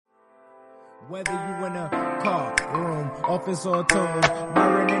Whether you in a car, room, office, or tomb,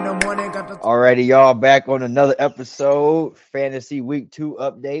 mirroring in the morning, got the... Alrighty, y'all, back on another episode, Fantasy Week 2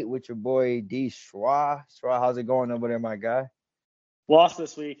 update with your boy D. Schwa. Schwa, how's it going over there, my guy? Lost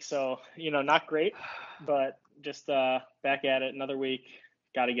this week, so, not great, but just back at it, another week,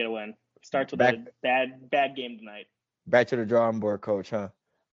 got to get a win. Starts with a bad game tonight. Back to the drawing board, coach, huh?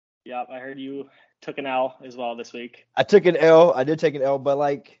 Yep, I heard you took an L as well this week. I took an L. I did take an L, but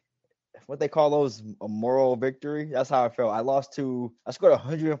like what they call those, a moral victory. That's how I felt. I scored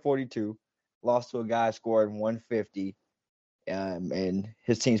 142, lost to a guy who scored 150, and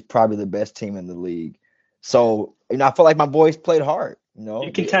his team's probably the best team in the league. So, I felt like my boys played hard.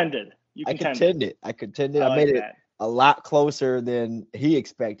 You contended. I contended. I like made that. It a lot closer than he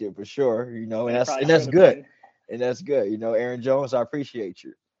expected for sure, and that's good. And that's good. Aaron Jones, I appreciate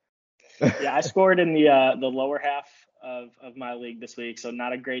you. Yeah, I scored in the lower half of my league this week, so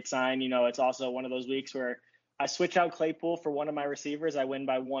not a great sign. It's also one of those weeks where I switch out Claypool for one of my receivers, I win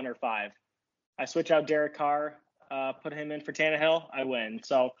by 1 or 5. I switch out Derek Carr, put him in for Tannehill, I win.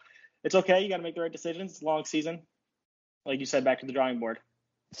 So it's okay. You got to make the right decisions. It's a long season. Like you said, back to the drawing board.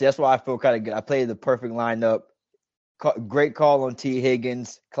 See, that's why I feel kind of good. I played the perfect lineup. Great call on T.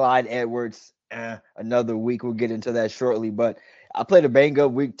 Higgins, Clyde Edwards. Another week. We'll get into that shortly. But I played a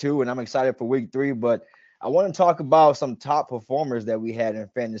bang-up week 2, and I'm excited for week 3. But I want to talk about some top performers that we had in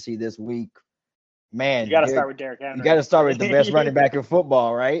fantasy this week. Man, you got to start with Derrick Henry. You got to start with the best running back in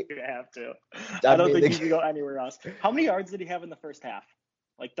football, right? You have to. I don't think you can go anywhere else. How many yards did he have in the first half?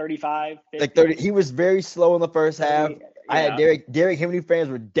 Like 35, 50? Like 30. He was very slow in the first half. Yeah. I had Derrick Henry fans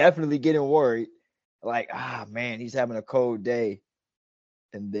were definitely getting worried. Like, man, he's having a cold day.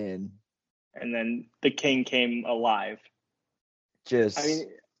 And then the king came alive.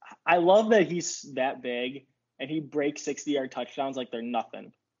 I love that he's that big and he breaks 60-yard touchdowns like they're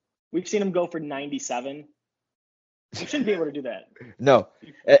nothing. We've seen him go for 97. You shouldn't be able to do that. No,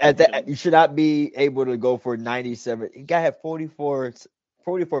 you should not be able to go for 97. He guy had 44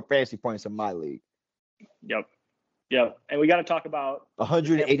 fantasy points in my league. Yep. And we got to talk about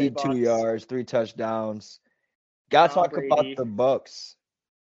 182 yards, 3 touchdowns. Got to talk about the Bucks.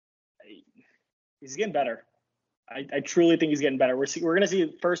 He's getting better. I truly think he's getting better. We're going to see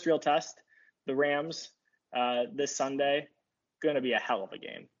the first real test, the Rams, this Sunday. Going to be a hell of a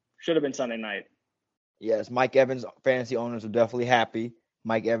game. Should have been Sunday night. Yes, Mike Evans fantasy owners are definitely happy.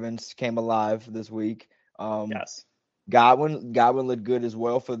 Mike Evans came alive this week. Yes. Godwin looked good as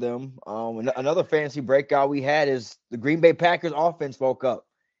well for them. Another fantasy breakout we had is the Green Bay Packers offense woke up.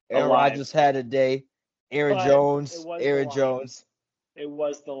 Aaron Rodgers had a day. Aaron Jones. It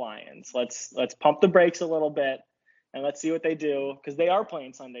was the Lions. Let's pump the brakes a little bit and let's see what they do, because they are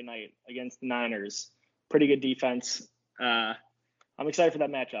playing Sunday night against the Niners. Pretty good defense. I'm excited for that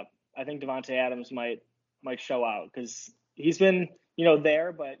matchup. I think Davante Adams might show out because he's been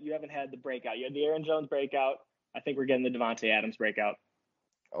there, but you haven't had the breakout. You had the Aaron Jones breakout. I think we're getting the Davante Adams breakout.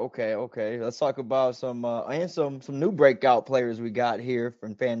 Okay. Let's talk about some new breakout players we got here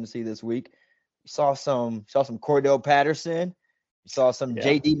from fantasy this week. You saw some Cordell Patterson. You saw some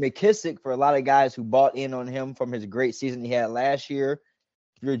J.D. McKissick for a lot of guys who bought in on him from his great season he had last year.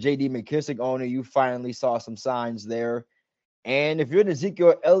 If you're a J.D. McKissick owner, you finally saw some signs there. And if you're an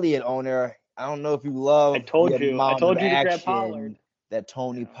Ezekiel Elliott owner, I don't know if you love I told you to grab Pollard that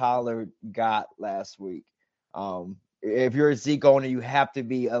Tony Pollard got last week. If you're a Zeke owner, you have to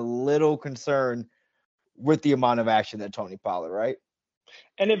be a little concerned with the amount of action that Tony Pollard, right?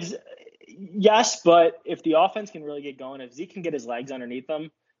 And but if the offense can really get going, if Zeke can get his legs underneath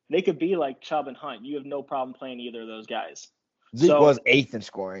them, they could be like Chubb and Hunt. You have no problem playing either of those guys. Zeke was 8th in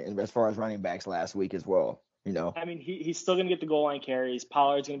scoring as far as running backs last week as well. He's still going to get the goal line carries.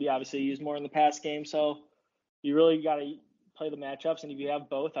 Pollard's going to be obviously used more in the pass game, so you really got to play the matchups. And if you have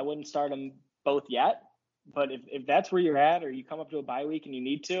both, I wouldn't start them both yet. But if that's where you're at, or you come up to a bye week and you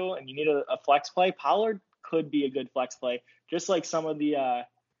need a flex play, Pollard could be a good flex play. Just like some of the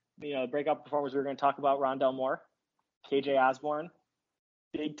breakout performers we were going to talk about, Rondell Moore, KJ Osborne,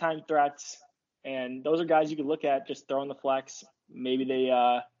 big time threats, and those are guys you could look at just throwing the flex. Maybe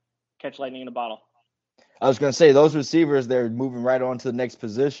they catch lightning in a bottle. I was going to say those receivers, they're moving right on to the next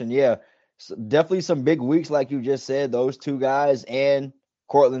position. Yeah, so definitely some big weeks like you just said. Those two guys and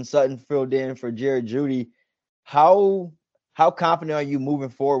Cortland Sutton filled in for Jared Jeudy. How confident are you moving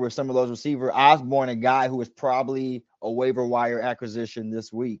forward with some of those receivers? Osborne, a guy who is probably a waiver wire acquisition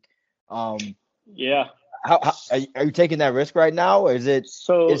this week. Yeah. How are you taking that risk right now, or is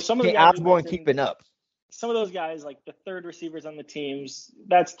some of the Osborne keeping up? Some of those guys, like the third receivers on the teams,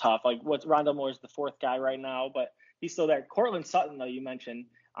 that's tough. Like Rondell Moore is the 4th guy right now, but he's still there. Cortland Sutton, though, you mentioned,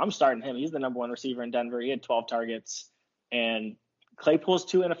 I'm starting him. He's the number one receiver in Denver. He had 12 targets. And Claypool's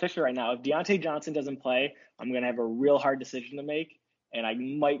too inefficient right now. If Deontay Johnson doesn't play, I'm going to have a real hard decision to make. And I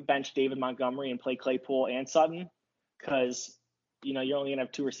might bench David Montgomery and play Claypool and Sutton because, you're only going to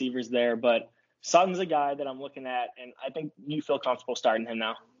have two receivers there. But Sutton's a guy that I'm looking at, and I think you feel comfortable starting him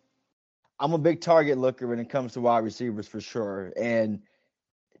now. I'm a big target looker when it comes to wide receivers for sure. And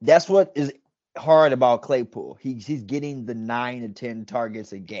that's what is hard about Claypool. He's getting the 9 to 10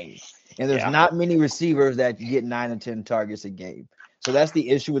 targets a game. And there's not many receivers that get 9 to 10 targets a game. So that's the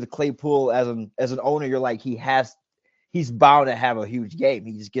issue with Claypool as an owner. You're like, he's bound to have a huge game.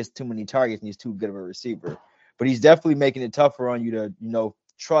 He just gets too many targets and he's too good of a receiver. But he's definitely making it tougher on you to,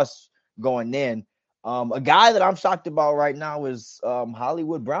 trust going in. A guy that I'm shocked about right now is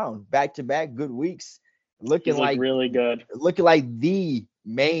Hollywood Brown. Back-to-back good weeks. Looking like really good. Looking like the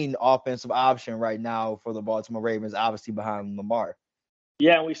main offensive option right now for the Baltimore Ravens, obviously behind Lamar.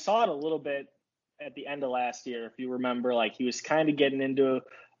 Yeah, and we saw it a little bit at the end of last year, if you remember. Like, he was kind of getting into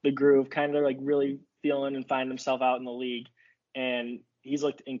the groove, kind of like really feeling and finding himself out in the league. And he's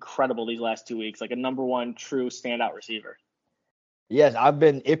looked incredible these last 2 weeks, like a number one true standout receiver. Yes, I've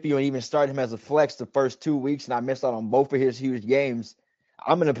been iffy on even starting him as a flex the first 2 weeks, and I missed out on both of his huge games.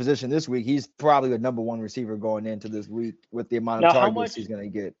 I'm in a position this week. He's probably the number one receiver going into this week with the amount of targets he's going to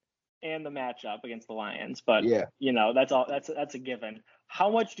get. And the matchup against the Lions. But, yeah, that's all. That's a given. How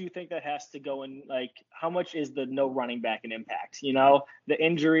much do you think that has to go in? Like, how much is the no running back an impact? The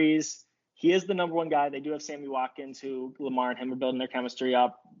injuries. He is the number one guy. They do have Sammy Watkins, who Lamar and him are building their chemistry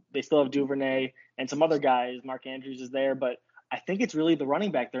up. They still have Duvernay and some other guys. Mark Andrews is there. But I think it's really the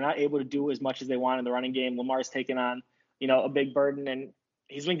running back. They're not able to do as much as they want in the running game. Lamar's taken on, a big burden, and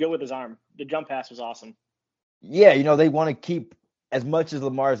he's been good with his arm. The jump pass was awesome. Yeah, they want to keep as much as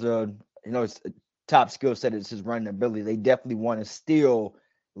Lamar's his top skill set is his running ability. They definitely want to still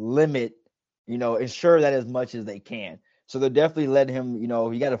limit, ensure that as much as they can. So they're definitely letting him,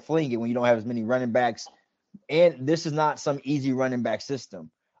 you got to fling it when you don't have as many running backs. And this is not some easy running back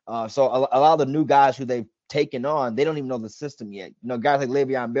system. So a lot of the new guys who they've taken on, they don't even know the system yet. Guys like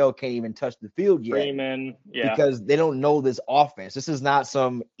Le'Veon Bell can't even touch the field yet. Freeman, because they don't know this offense. This is not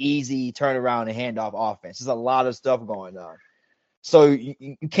some easy turnaround and handoff offense. There's a lot of stuff going on. So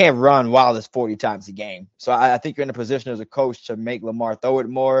you can't run Wallace 40 times a game. So I think you're in a position as a coach to make Lamar throw it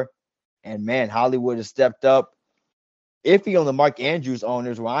more. And, man, Hollywood has stepped up. Iffy on the Mark Andrews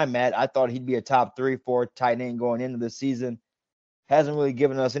owners where I'm at, I thought he'd be a top 3-4 tight end going into the season. Hasn't really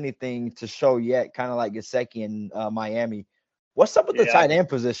given us anything to show yet, kind of like Gesicki in Miami. What's up with the tight end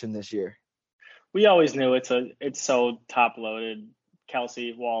position this year? We always knew it's so top loaded.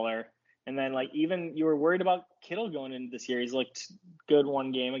 Kelsey, Waller, and then even you were worried about Kittle going into this year. He's looked good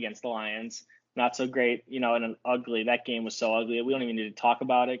one game against the Lions, not so great, and that game was so ugly. We don't even need to talk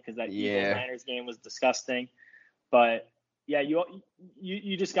about it because that Niners game was disgusting. But yeah,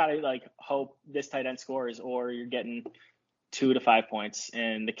 you just gotta hope this tight end scores, or you're getting 2 to 5 points,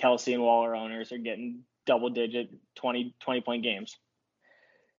 and the Kelsey and Waller owners are getting double-digit 20 point games.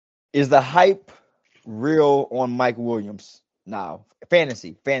 Is the hype real on Mike Williams now,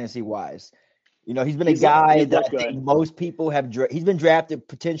 fantasy-wise? He's been a guy that I think most people have he's been drafted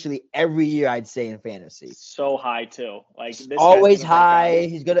potentially every year, I'd say, in fantasy. So high, too. This always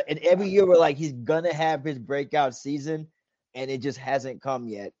high. And every year we're he's going to have his breakout season, and it just hasn't come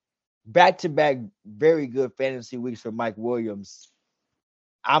yet. Back-to-back very good fantasy weeks for Mike Williams.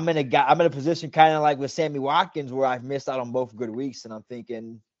 I'm in a position kind of like with Sammy Watkins where I've missed out on both good weeks, and I'm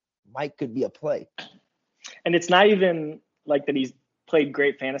thinking Mike could be a play. And it's not even like that he's played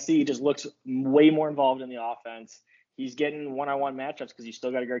great fantasy. He just looks way more involved in the offense. He's getting one-on-one matchups because you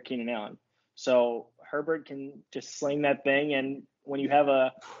still got to guard Keenan Allen. So Herbert can just sling that thing, and when you have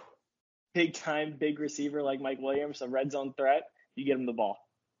a big receiver like Mike Williams, a red zone threat, you get him the ball.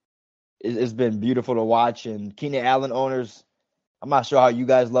 It's been beautiful to watch, and Keenan Allen owners, I'm not sure how you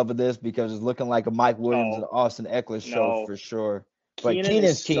guys love this because it's looking like a Mike Williams and Austin Eckler show for sure. But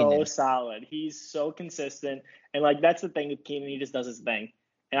Keenan's so solid. He's so consistent, and that's the thing with Keenan. He just does his thing,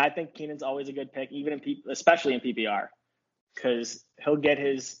 and I think Keenan's always a good pick, even especially in PPR, because he'll get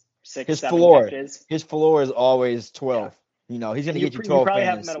his 6-7 floor. catches. His floor is always 12. He's going to get you 12. You probably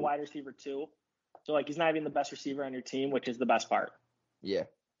have him at a wide receiver too, so he's not even the best receiver on your team, which is the best part. Yeah.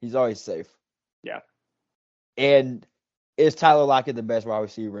 He's always safe. Yeah. And is Tyler Lockett the best wide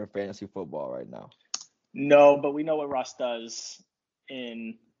receiver in fantasy football right now? No, but we know what Russ does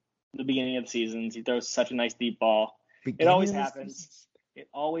in the beginning of the seasons. He throws such a nice deep ball. It always happens.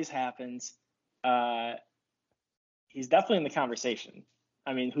 He's definitely in the conversation.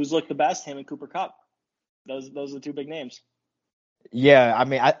 I mean, who's looked the best? Him and Cooper Kupp. Those are the two big names. Yeah, I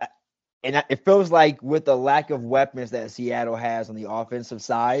mean, it feels like with the lack of weapons that Seattle has on the offensive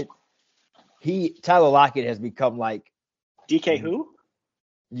side, Tyler Lockett has become like, DK who?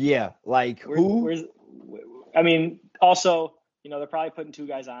 yeah, like who? Where's? I mean, also, they're probably putting two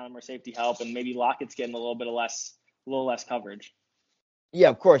guys on him or safety help, and maybe Lockett's getting a little less coverage. Yeah,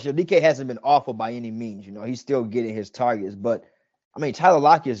 of course. DK hasn't been awful by any means. He's still getting his targets, but I mean, Tyler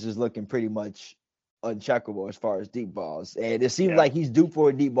Lockett is just looking pretty much uncheckable as far as deep balls, and it seems like he's due for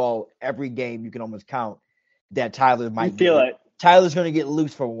a deep ball every game. You can almost count that Tyler might feel get. it. Tyler's going to get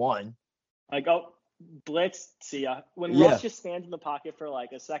loose for one. Like, blitz, see ya. When Russ just stands in the pocket for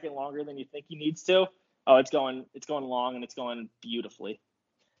like a second longer than you think he needs to, it's going long and it's going beautifully.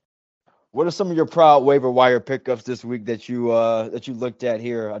 What are some of your proud waiver wire pickups this week that you looked at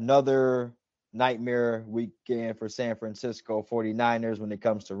here? Another nightmare weekend for San Francisco 49ers when it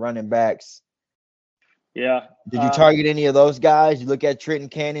comes to running backs. Yeah. Did you target any of those guys? You look at Trenton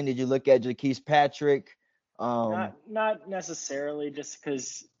Cannon. Did you look at Jaquise Patrick? Not necessarily, just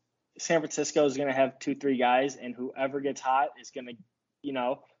because San Francisco is going to have 2-3 guys, and whoever gets hot is going to,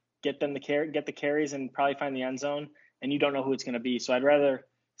 get the carries and probably find the end zone, and you don't know who it's going to be. So I'd rather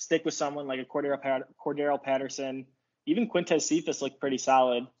stick with someone like a Cordero Patterson. Even Quintez Cephas looked pretty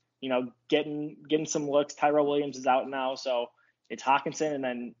solid. Getting some looks. Tyrell Williams is out now, so it's Hockenson, and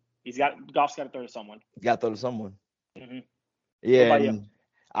then Goff's got to throw to someone. Got to throw to someone. Mm-hmm. Yeah, and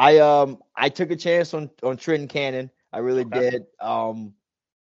I took a chance on Trenton Cannon. I really did.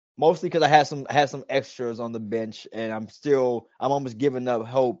 Mostly because I had some extras on the bench, and I'm almost giving up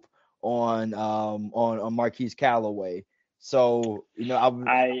hope on Marquise Callaway. So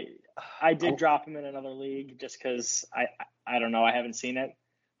I did drop him in another league just because I don't know, I haven't seen it.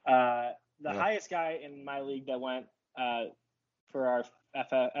 The highest guy in my league that went for our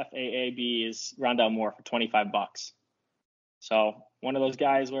FAAB is Rondale Moore for $25. So one of those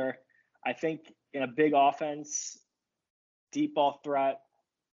guys where I think in a big offense, deep ball threat,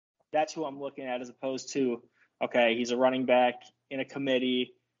 that's who I'm looking at, as opposed to, okay, he's a running back in a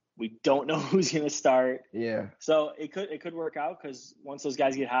committee. We don't know who's going to start. Yeah. So it could work out, because once those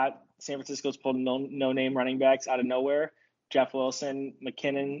guys get hot, San Francisco's pulled no name running backs out of nowhere. Jeff Wilson,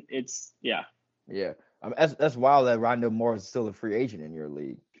 McKinnon. Yeah. That's wild that Rondale Moore is still a free agent in your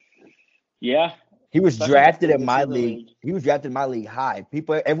league. Yeah. He was drafted in my league. He was drafted in my league high.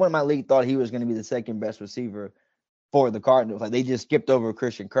 Everyone in my league thought he was going to be the second best receiver for the Cardinals. Like, they just skipped over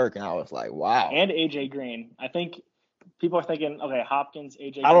Christian Kirk, and I was like, wow. And AJ Green. I think people are thinking, okay, Hopkins,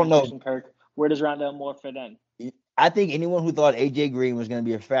 AJ Green, I don't know. Christian Kirk. Where does Rondale Moore fit in? I think anyone who thought AJ Green was going to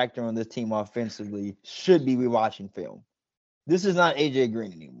be a factor on this team offensively should be rewatching film. This is not AJ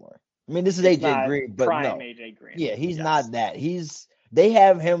Green anymore. I mean, this is AJ Green, but prime no. AJ Green. Yeah, he's not that. They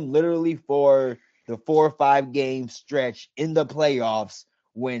have him literally for the 4 or 5 game stretch in the playoffs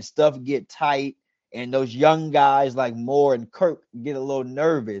when stuff get tight and those young guys like Moore and Kirk get a little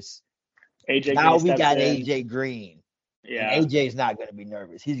nervous. Now we got AJ Green. Yeah. And AJ's not going to be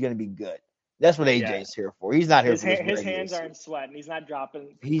nervous. He's going to be good. That's what AJ's here for. He's not here for his hands aren't sweating. He's not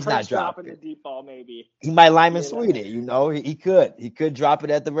dropping. He's not dropping the deep ball. Maybe he might Lyman Sweet it. He could drop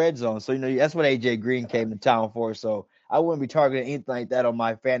it at the red zone. So that's what AJ Green came to town for. So I wouldn't be targeting anything like that on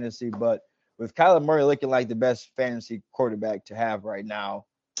my fantasy. But with Kyler Murray looking like the best fantasy quarterback to have right now,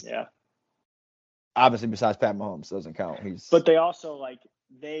 yeah. Obviously, besides Pat Mahomes, doesn't count. But they also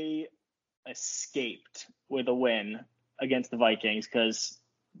they escaped with a win against the Vikings, because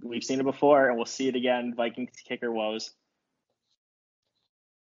we've seen it before and we'll see it again. Vikings kicker woes.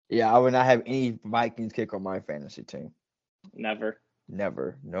 Yeah, I would not have any Vikings kicker on my fantasy team. Never.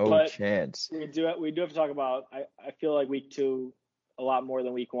 No chance. We do have to talk about, I feel like week 2 a lot more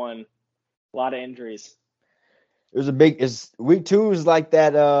than week 1. A lot of injuries. Week 2 is like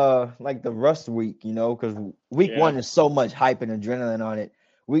that, like the rust week, because week 1 is so much hype and adrenaline on it.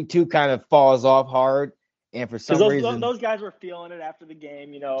 Week 2 kind of falls off hard. And for some reason, those guys were feeling it after the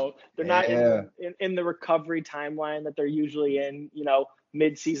game. They're not in the recovery timeline that they're usually in.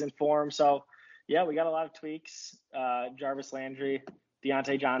 Mid-season form. So, yeah, we got a lot of tweaks. Jarvis Landry,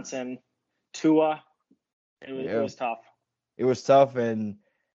 Deontay Johnson, Tua. It was tough. It was tough, and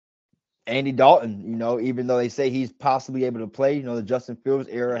Andy Dalton. Even though they say he's possibly able to play, the Justin Fields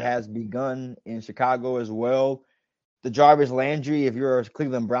era has begun in Chicago as well. The Jarvis Landry, if you're a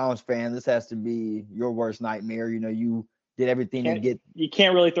Cleveland Browns fan, this has to be your worst nightmare. You did everything to get. You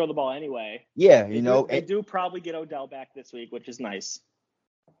can't really throw the ball anyway. Yeah, They do probably get Odell back this week, which is nice.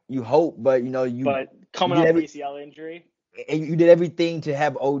 You hope, but But coming off ACL injury. And you did everything to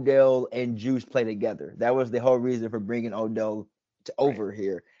have Odell and Juice play together. That was the whole reason for bringing Odell over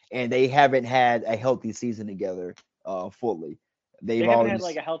here. And they haven't had a healthy season together fully. They haven't had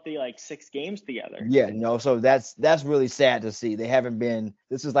like a healthy 6 games together. Yeah, no, so that's really sad to see. They haven't been.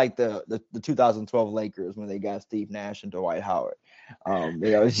 This is like the 2012 Lakers when they got Steve Nash and Dwight Howard.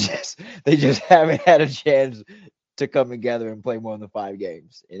 It's just they just haven't had a chance to come together and play more than 5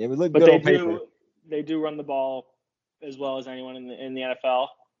 games, and it would look good on paper. They do run the ball as well as anyone in the NFL.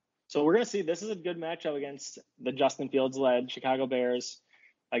 So we're gonna see. This is a good matchup against the Justin Fields-led Chicago Bears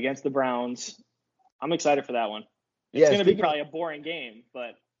against the Browns. I'm excited for that one. It's going to be probably a boring game,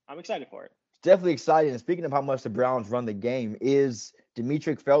 but I'm excited for it. It's definitely exciting. And speaking of how much the Browns run the game, is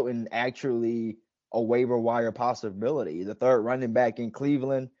Demetric Felton actually a waiver wire possibility? The third running back in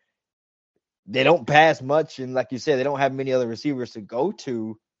Cleveland. They don't pass much, and like you said, they don't have many other receivers to go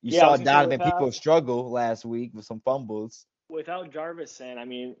to. You saw Donovan People struggle last week with some fumbles. Without Jarvis in, I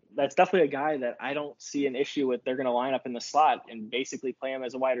mean, that's definitely a guy that I don't see an issue with. They're going to line up in the slot and basically play him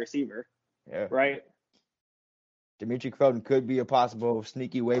as a wide receiver. Yeah. Right? Demetric Felton could be a possible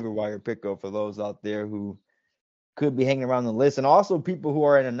sneaky waiver wire pickup for those out there who could be hanging around the list. And also people who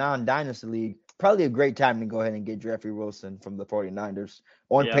are in a non-dynasty league, probably a great time to go ahead and get Jeffrey Wilson from the 49ers.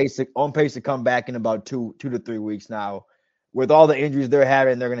 On pace to come back in about 2 to 3 weeks now. With all the injuries they're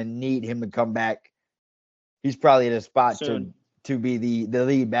having, they're going to need him to come back. He's probably at a spot to be the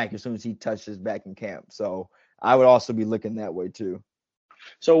lead back as soon as he touches back in camp. So I would also be looking that way too.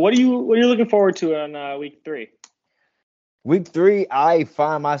 So what are you looking forward to on week 3? Week 3, I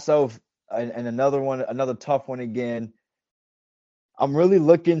find myself in another tough one again. I'm really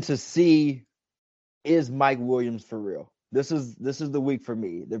looking to see, is Mike Williams for real? This is the week for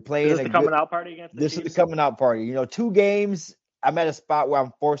me. They're playing. Is this the coming out party against the Chiefs? This is the coming out party. 2 games. I'm at a spot where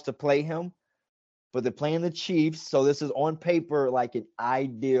I'm forced to play him, but they're playing the Chiefs, so this is on paper like an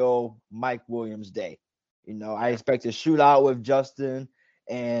ideal Mike Williams day. I expect a shootout with Justin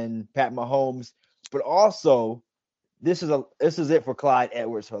and Pat Mahomes, but also. This is it for Clyde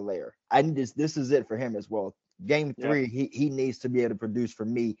Edwards-Helaire. This is it for him as well. Game 3, he needs to be able to produce for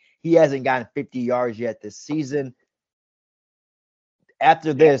me. He hasn't gotten 50 yards yet this season.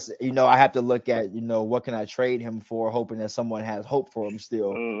 After this, I have to look at, what can I trade him for, hoping that someone has hope for him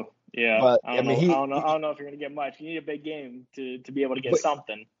still. Yeah, but I don't know if you're gonna get much. You need a big game to be able to get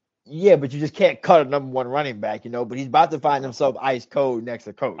something. Yeah, but you just can't cut a number 1 running back, But he's about to find himself ice cold next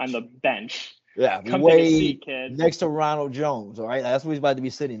to coach on the bench. Yeah, come take a seat, kid. Next to Ronald Jones, all right? That's what he's about to be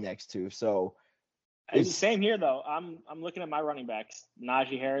sitting next to. So it's the same here, though. I'm looking at my running backs: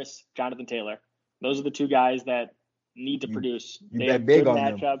 Najee Harris, Jonathan Taylor. Those are the 2 guys that need to produce. They have big on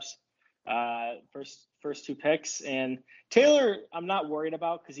matchups. First 2 picks, and Taylor, I'm not worried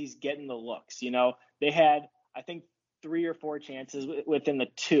about because he's getting the looks. They had I think 3 or 4 chances within the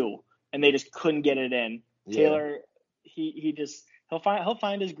 2, and they just couldn't get it in. Yeah. Taylor, he'll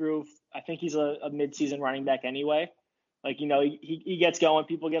find his groove. I think he's a midseason running back anyway. He gets going,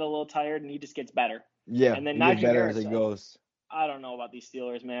 people get a little tired, and he just gets better. Yeah, and then Najee Harris, as it goes. I don't know about these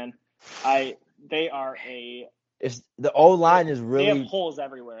Steelers, man. They are the O-line is really. They have holes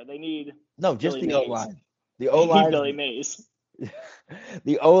everywhere. They need just Billy the Mays. O-line. The O-line. Billy Mays.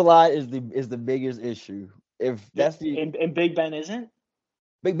 The O-line is the biggest issue. If that's and Big Ben isn't.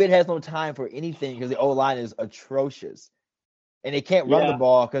 Big Ben has no time for anything because the O-line is atrocious. And they can't run the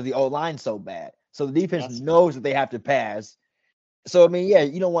ball because the O-line's so bad. So the defense knows that they have to pass. So,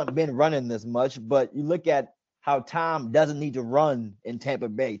 you don't want Ben running this much, but you look at how Tom doesn't need to run in Tampa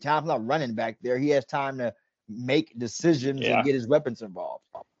Bay. Tom's not running back there. He has time to make decisions and get his weapons involved.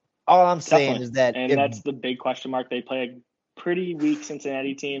 All I'm saying is that... And that's the big question mark. They play a pretty weak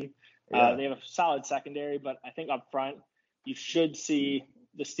Cincinnati team. Yeah. They have a solid secondary, but I think up front, you should see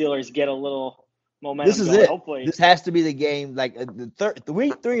the Steelers get a little... momentum. This is it. Hopefully. This has to be the game. The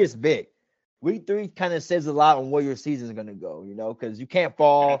week 3 is big. Week 3 kind of says a lot on where your season is going to go, because you can't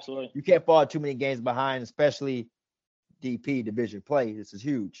fall. Absolutely. You can't fall too many games behind, especially DP division play. This is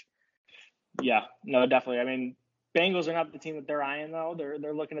huge. Yeah, no, definitely. Bengals are not the team that they're eyeing though.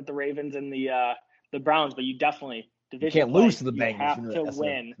 They're looking at the Ravens and the Browns, but you definitely division. You can't lose to the Bengals. You have to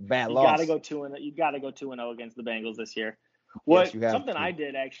win. Bad loss. You got to go 2-0 against the Bengals this year. I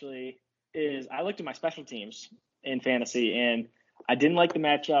did actually is I looked at my special teams in fantasy, and I didn't like the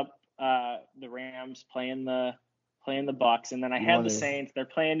matchup. The Rams playing the Bucs, and then I had the Saints. They're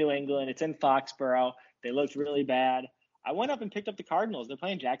playing New England. It's in Foxborough. They looked really bad. I went up and picked up the Cardinals. They're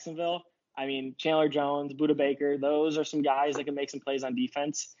playing Jacksonville. Chandler Jones, Budda Baker, those are some guys that can make some plays on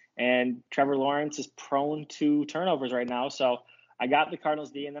defense. And Trevor Lawrence is prone to turnovers right now. So I got the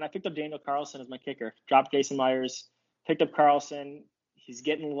Cardinals D, and then I picked up Daniel Carlson as my kicker. Dropped Jason Myers, picked up Carlson. He's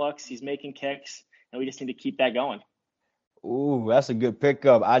getting looks. He's making kicks, and we just need to keep that going. Ooh, that's a good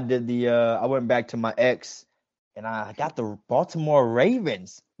pickup. I did I went back to my ex and I got the Baltimore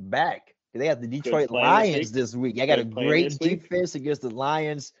Ravens back. They got the Detroit Lions this week. I got a great defense against the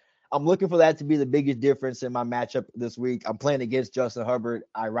Lions. I'm looking for that to be the biggest difference in my matchup this week. I'm playing against Justin Herbert,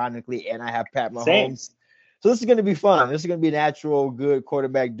 ironically, and I have Pat Mahomes. So this is going to be fun. This is going to be a natural, good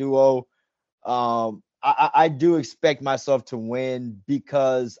quarterback duo. I do expect myself to win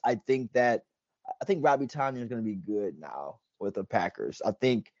because I think Robbie Tonyan is going to be good now with the Packers. I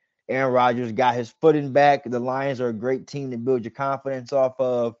think Aaron Rodgers got his footing back. The Lions are a great team to build your confidence off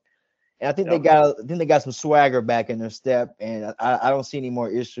of. And I think they got some swagger back in their step. And I don't see any more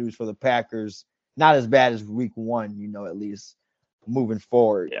issues for the Packers. Not as bad as week 1, at least moving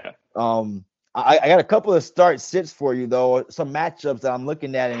forward. Yeah. I got a couple of start sits for you though. Some matchups that I'm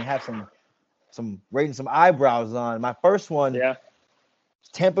looking at and have some raising some eyebrows on. My first one,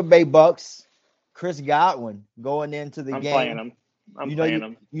 Tampa Bay Bucks, Chris Godwin going into the game. Playing him. I'm playing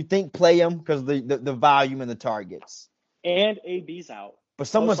him. You think play him because the volume and the targets. And AB's out. But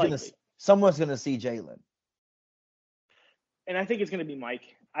someone's gonna see Jalen. And I think it's gonna be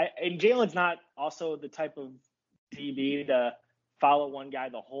Mike. And Jalen's not also the type of DB to follow one guy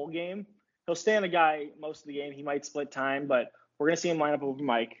the whole game. He'll stay on a guy most of the game. He might split time, but we're gonna see him line up over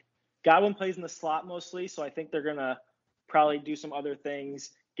Mike. Godwin plays in the slot mostly, so I think they're gonna probably do some other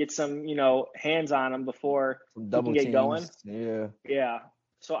things, get some, hands on him before he can get going. Yeah.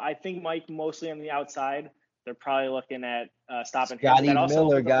 So I think Mike mostly on the outside. They're probably looking at stopping Scotty him. That also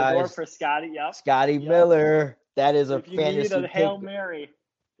Miller, opens up the door guys. for Scotty. Yep. Scotty Miller. That is a fantasy pick.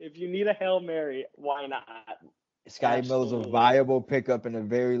 If you need a Hail Mary, why not? Scotty Miller's a viable pickup in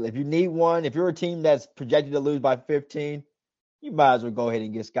if you need one, if you're a team that's projected to lose by 15, you might as well go ahead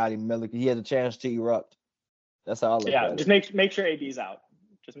and get Scotty Miller because he has a chance to erupt. That's how I look at it. Yeah, just make sure AB's out.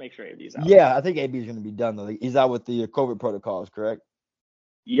 Yeah, I think AB is going to be done though. He's out with the COVID protocols, correct?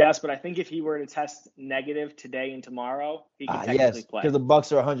 Yes, but I think if he were to test negative today and tomorrow, he can technically play. Because the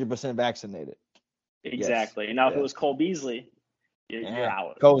Bucs are 100% vaccinated. Exactly. And now if it was Cole Beasley, you're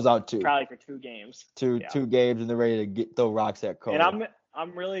out. Cole's out too. Probably for 2 games. Two games, and they're ready to throw rocks at Cole. And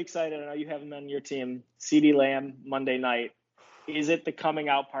I'm really excited. I know you have him on your team. CeeDee Lamb Monday night. Is it the coming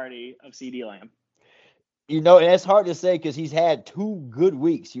out party of CeeDee Lamb? And it's hard to say because he's had 2 good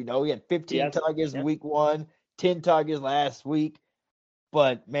weeks. He had 15 targets week 1, 10 targets last week.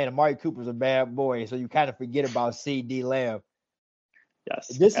 But, man, Amari Cooper's a bad boy, so you kind of forget about CeeDee Lamb. Yes,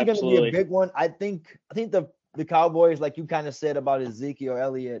 this is going to be a big one. I think the Cowboys, like you kind of said about Ezekiel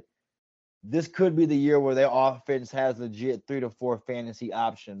Elliott, this could be the year where their offense has legit 3 to 4 fantasy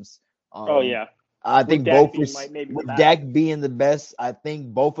options. I think with Dak being the best, I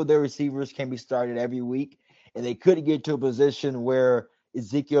think both of their receivers can be started every week, and they could get to a position where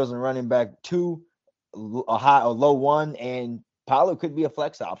Ezekiel's in running back 2, a high or low 1, and Pollard could be a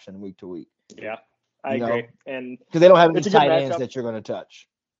flex option week to week. Yeah, I agree. And because they don't have any tight ends that you're going to touch.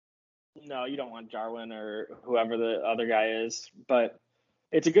 No, you don't want Jarwin or whoever the other guy is. But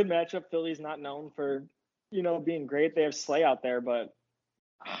it's a good matchup. Philly's not known for, being great. They have Slay out there, but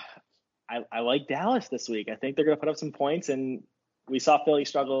I like Dallas this week. I think they're going to put up some points, and we saw Philly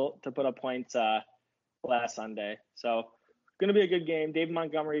struggle to put up points last Sunday. So going to be a good game. David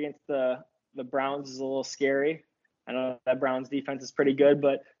Montgomery against the Browns is a little scary. I know that Browns defense is pretty good,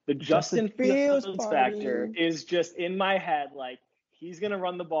 but the Justin Fields factor is just in my head. Like, he's going to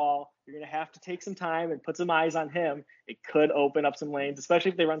run the ball. You're going to have to take some time and put some eyes on him. It could open up some lanes,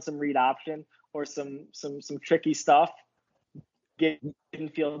 especially if they run some read option or some tricky stuff. Getting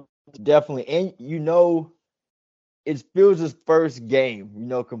Fields. Definitely. And, it's Fields' first game,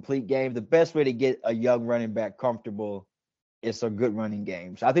 complete game. The best way to get a young running back comfortable is a good running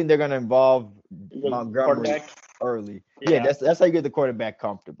game. So I think they're going to involve Montgomery early. Yeah, that's how you get the quarterback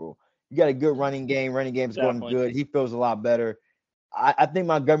comfortable. You got a good running game. Running game is going good. He feels a lot better. I think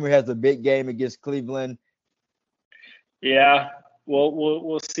Montgomery has a big game against Cleveland. Yeah,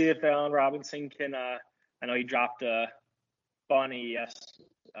 we'll see if Allen Robinson can. I know he dropped a bunny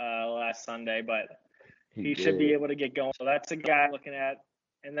last Sunday, but he should be able to get going. So that's a guy I'm looking at.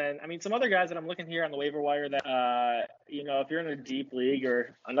 And then, some other guys that I'm looking here on the waiver wire that, if you're in a deep league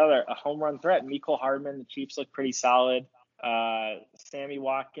or a home run threat, Mecole Hardman, the Chiefs look pretty solid. Sammy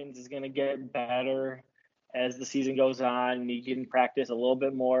Watkins is going to get better as the season goes on, and he can practice a little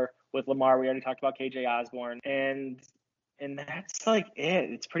bit more with Lamar. We already talked about KJ Osborne, and that's like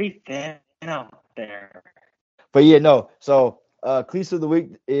it. It's pretty thin out there. But so cleats of the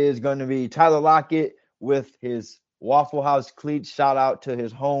week is going to be Tyler Lockett with his Waffle House cleats. Shout out to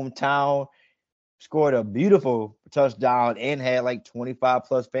his hometown. Scored a beautiful touchdown and had like 25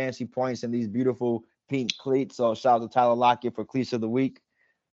 plus fantasy points in these beautiful pink cleats. So shout out to Tyler Lockett for cleats of the week.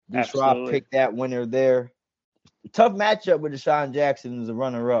 D-Schwab picked that winner there. tough matchup with Deshaun Jackson as a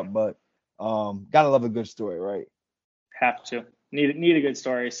runner-up, but gotta love a good story, right? Have to need a good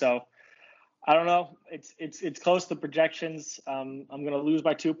story. So I don't know. It's close to projections. I'm gonna lose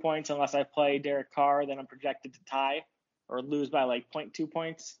by 2 points unless I play Derek Carr. Then I'm projected to tie or lose by like 0.2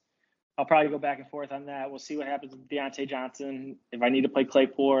 points. I'll probably go back and forth on that. We'll see what happens with Deontay Johnson, if I need to play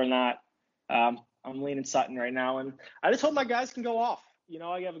Claypool or not. I'm leaning Sutton right now, and I just hope my guys can go off. You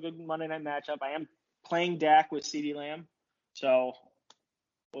know, I have a good Monday night matchup. I am playing Dak with CeeDee Lamb, so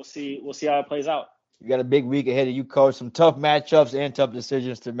we'll see how it plays out. You got a big week ahead of you, Coach. Some tough matchups and tough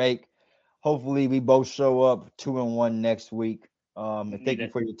decisions to make. Hopefully, we both show up 2-1 next week. And thank you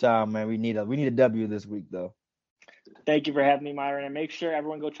for your time, man. We need a W this week, though. Thank you for having me, Myron. And make sure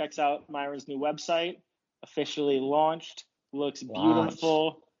everyone go checks out Myron's new website, officially launched. Looks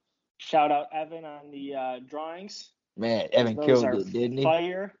beautiful. Shout out Evan on the drawings. Man, Evan killed it, didn't he?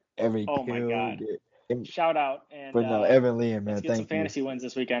 Fire. Evan killed my God. It. Shout out. And but no, Evan Liam, man. Let's get some fantasy wins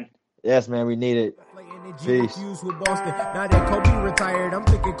this weekend. Yes, man, we need it. Peace. With Boston. Now that Kobe retired, I'm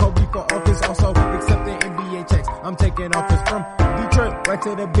thinking Kobe for office. Also accepting NBA checks. I'm taking office from Detroit right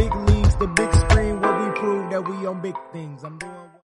to the big leagues, the big screen where we prove that we on big things. I'm doing